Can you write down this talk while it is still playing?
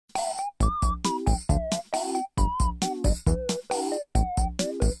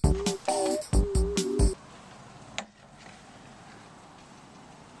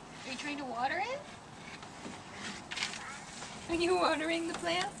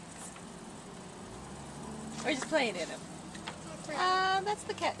We're just playing in them. That's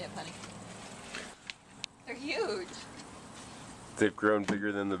the catnip, honey. They're huge. They've grown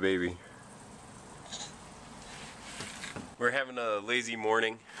bigger than the baby. We're having a lazy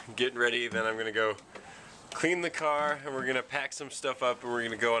morning, getting ready, then I'm gonna go clean the car and we're gonna pack some stuff up and we're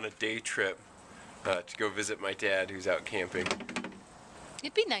gonna go on a day trip to go visit my dad who's out camping.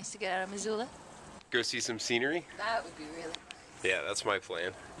 It'd be nice to get out of Missoula. Go see some scenery? That would be really nice. Yeah, that's my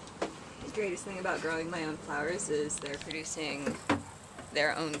plan. The greatest thing about growing my own flowers is they're producing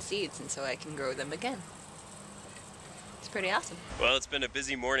their own seeds, and so I can grow them again. It's pretty awesome. Well, it's been a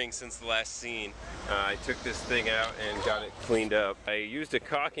busy morning since the last scene. I took this thing out and got it cleaned up. I used a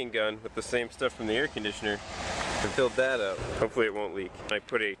caulking gun with the same stuff from the air conditioner and filled that up. Hopefully it won't leak. I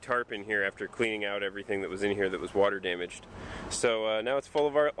put a tarp in here after cleaning out everything that was in here that was water damaged. So now it's full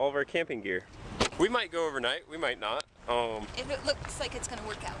of all of our camping gear. We might go overnight, we might not. If it looks like it's gonna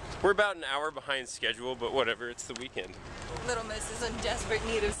work out. We're about an hour behind schedule, but whatever, it's the weekend. Little Miss is in desperate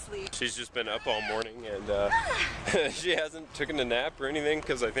need of sleep. She's just been up all morning and she hasn't taken a nap or anything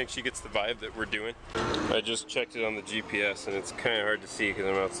because I think she gets the vibe that we're doing. I just checked it on the GPS and it's kind of hard to see because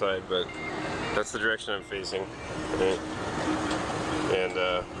I'm outside, but that's the direction I'm facing. Right. And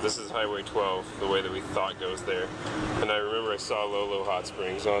this is Highway 12, the way that we thought goes there. And I remember I saw Lolo Hot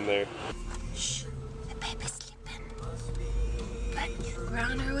Springs on there. Shh, the baby's sleeping. But we're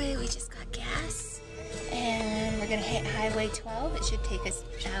on our way, we just got gas. And we're gonna hit Highway 12. It should take us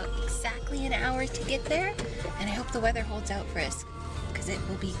about exactly an hour to get there. And I hope the weather holds out for us, because it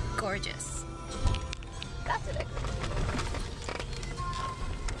will be gorgeous. That's it.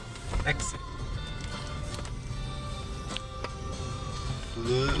 Exit.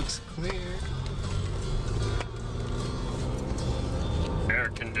 Looks clear. Air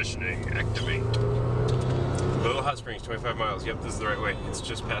conditioning activate. Little Hot Springs, 25 miles. Yep, this is the right way. It's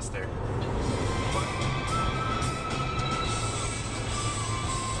just past there.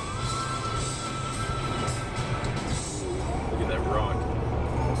 Look at that rock.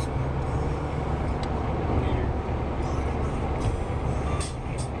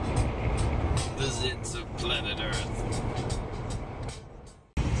 Visits of planet Earth.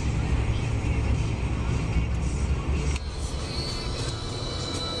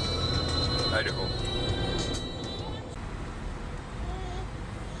 Idaho.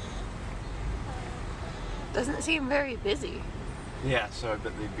 Doesn't seem very busy. Yeah, so I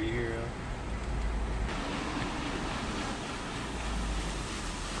bet they'd be here.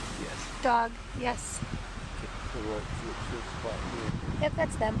 Yes. Dog, yes. Yep,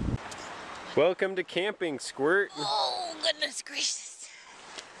 that's them. Welcome to camping, Squirt. Oh, goodness gracious.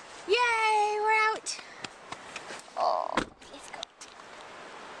 Yay, we're out. Oh, let's go.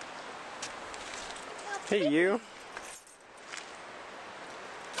 Hey, you.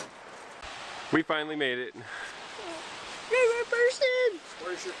 We finally made it. Favorite person.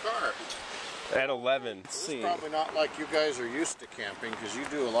 Where's your car? At 11. It's probably not like you guys are used to camping because you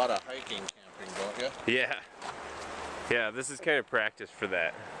do a lot of hiking camping, don't you? Yeah. Yeah, this is kind of practice for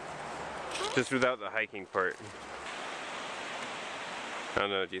that. Just without the hiking part. I don't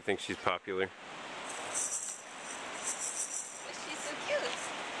know, do you think she's popular? She's so cute.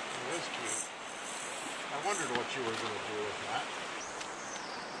 It is cute. I wondered what you were going to do with that.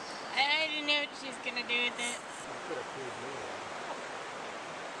 I didn't know what she was going to do with it. I could have fooled me.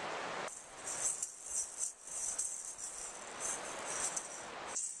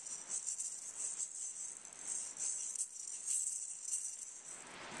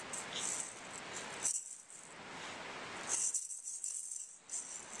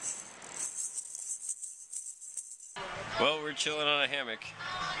 Well, we're chilling on a hammock.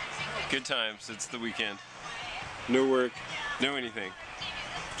 Good times, it's the weekend. No work, no anything.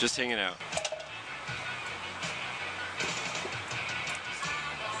 Just hanging out.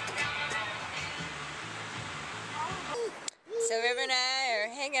 So River and I are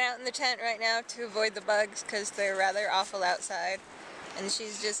hanging out in the tent right now to avoid the bugs because they're rather awful outside. And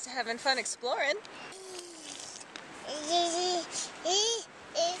she's just having fun exploring.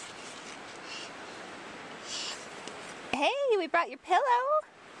 Hey, we brought your pillow.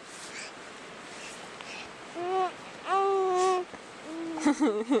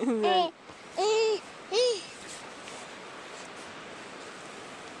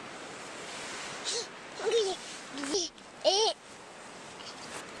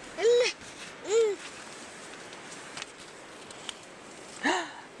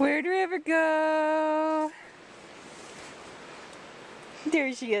 Where'd River go?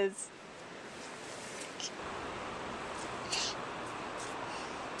 There she is.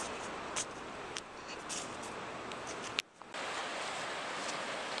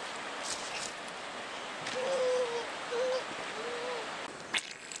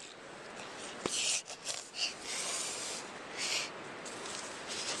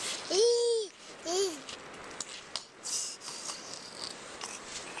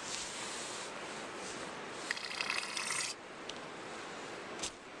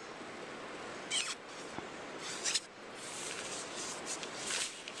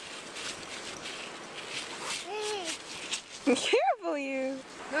 Careful, you.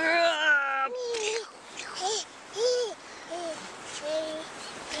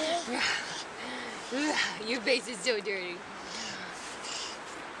 Your face is so dirty.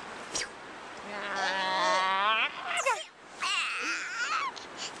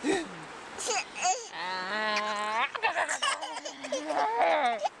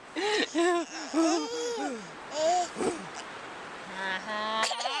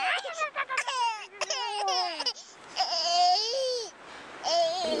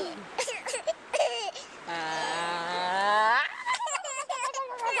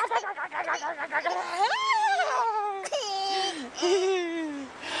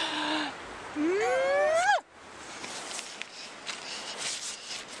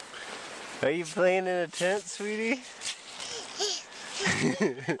 Are you playing in a tent, sweetie?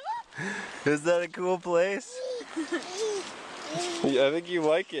 Is that a cool place? Yeah, I think you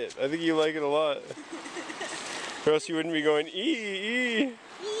like it. I think you like it a lot. Or else you wouldn't be going ee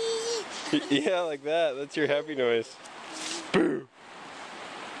ee. Yeah, like that. That's your happy noise. Boo.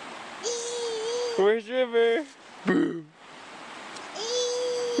 Where's River? Boo.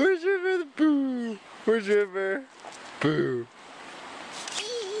 Where's River? Boo. Where's River? Boo.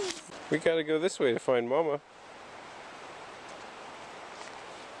 We gotta go this way to find Mama.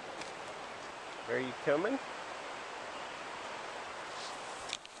 Are you coming?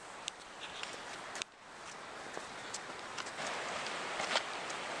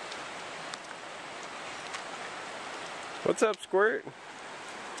 What's up, Squirt?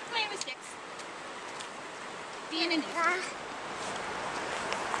 Playing with sticks. Being a nuisance.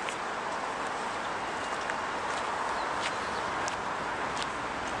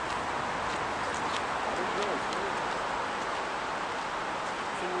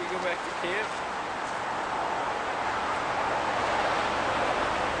 Shouldn't we go back to camp?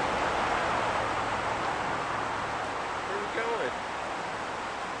 Where are we going?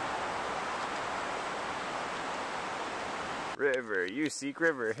 River, you seek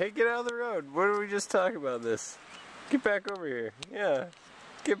River. Hey, get out of the road. What did we just talk about this? Get back over here. Yeah.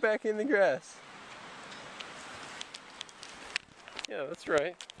 Get back in the grass. Yeah, that's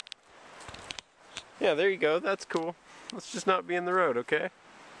right. Yeah, there you go. That's cool. Let's just not be in the road, okay?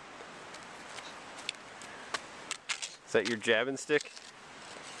 Is that your jabbing stick?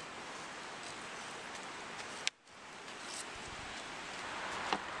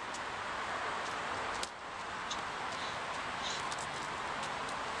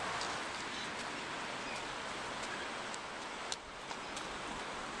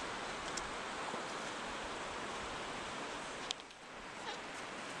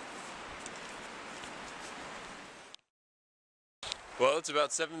 Well, it's about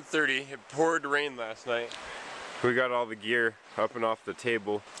 7:30. It poured rain last night. We got all the gear up and off the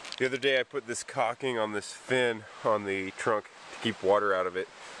table. The other day I put this caulking on this fin on the trunk to keep water out of it,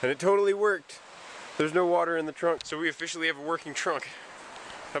 and it totally worked. There's no water in the trunk, so we officially have a working trunk.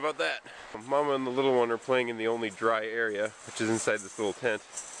 How about that? Mama and the little one are playing in the only dry area, which is inside this little tent.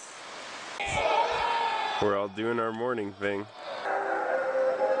 We're all doing our morning thing.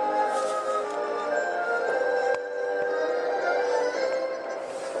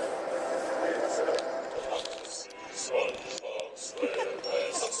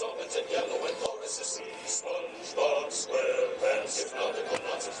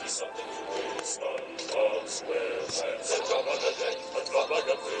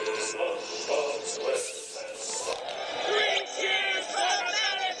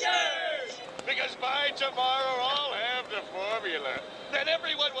 Because by tomorrow I'll have the formula. Then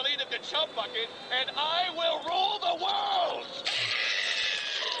everyone will eat at the chump bucket, and I will rule the world!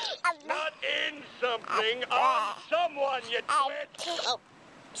 Not in something, on someone, you twit! Oh,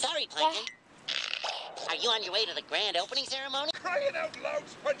 sorry, Plankton. Are you on your way to the grand opening ceremony? Crying out loud,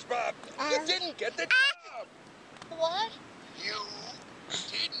 SpongeBob! You didn't get the job! What? You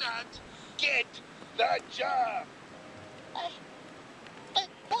did not get the job!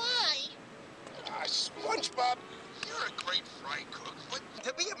 Why? SpongeBob, you're a great fry cook, but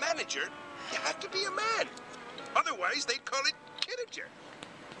to be a manager, you have to be a man. Otherwise, they'd call it kidager.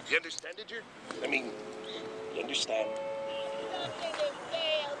 You understand, Diger? I mean, you understand? Nothing to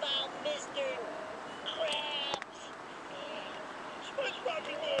say about Mr. Krabs. SpongeBob,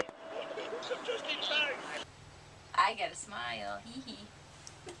 you know, I'm just in time. I got a smile. Hee hee.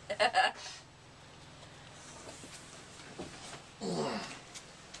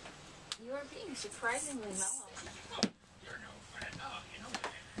 You are being surprisingly mellow. You're no fun at all, you know.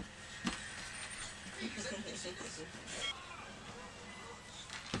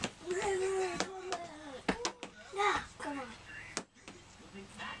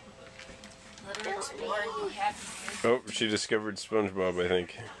 Little explorer, you have Oh, she she discovered SpongeBob, I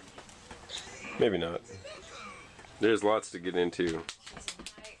think. Maybe not. There's lots to get into. She's in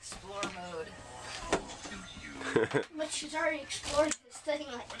high explore mode. But she's already explored this thing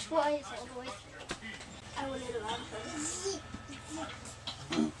like twice all the way through. I wouldn't allow her.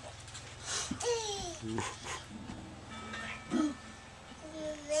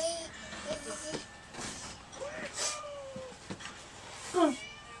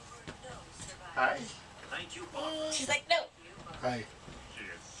 Hi. She's like, no. Hi.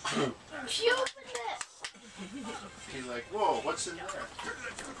 She opened it. He's like, whoa, what's in there?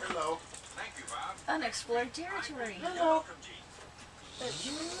 Hello. Unexplored territory. Hello.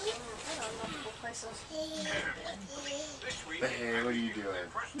 Hey, what are you doing?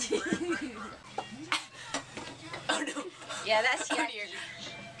 Oh no. Yeah, that's yucky.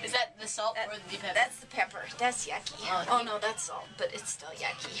 Is that the salt or the pepper? That's the pepper. That's yucky. Oh no, that's salt, but it's still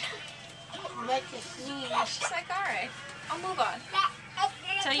yucky. Make it sneeze. She's like, alright, I'll move on.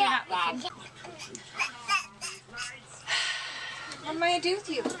 Tell you're not looking. What am I gonna do with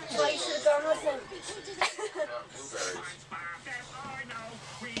you? Why you should have gone with him.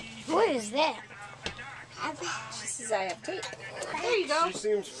 What is that? She says I have tape. There you go. She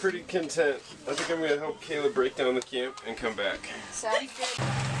seems pretty content. I think I'm going to help Kayla break down the camp and come back. Sounds good.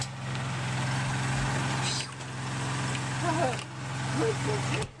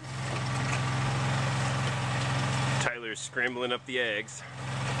 Tyler's scrambling up the eggs.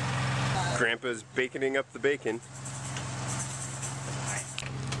 Grandpa's baconing up the bacon.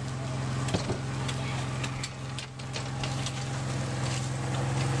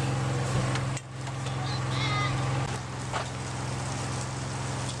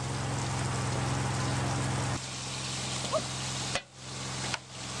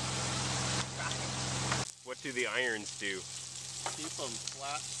 What do the irons do? Keep them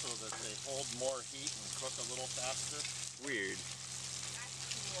flat so that they hold more heat and cook a little faster. Weird.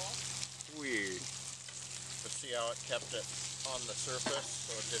 Weird. But see how it kept it on the surface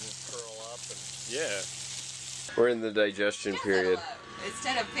so it didn't curl up? And Yeah. We're in the digestion period.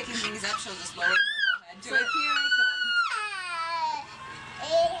 Instead of picking things up, she'll just lower her whole head to it. Here I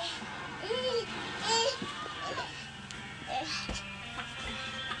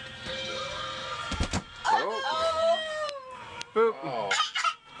Boop. oh,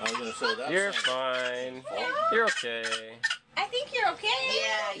 I was gonna say that's You're fine. You're okay. I think you're okay.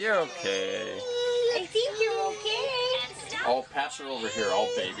 Yeah. You're okay. I think you're okay. I'll pass her over here. I'll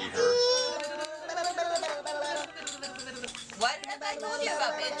baby her. What have I told you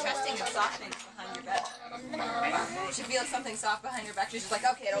about being trusting and soft things behind your back? She feels something soft behind your back. She's just like,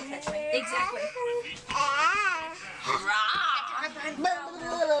 okay, it'll catch me. Exactly.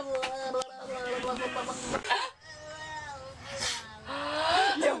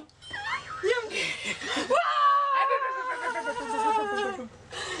 No.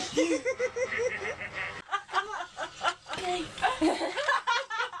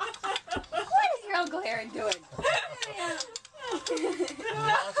 What is your Uncle Aaron doing?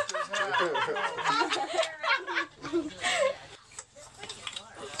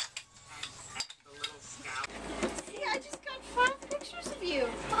 See, I just got 5 pictures of you.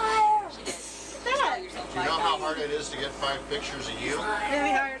 She did. That. Do you know how hard it is to get 5 pictures of you?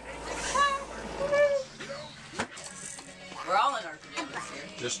 Really hard. We're all in our pajamas here.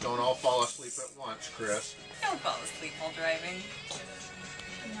 Just don't all fall asleep at once, Chris. Don't fall asleep while driving.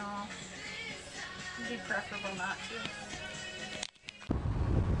 No. It'd be preferable not to.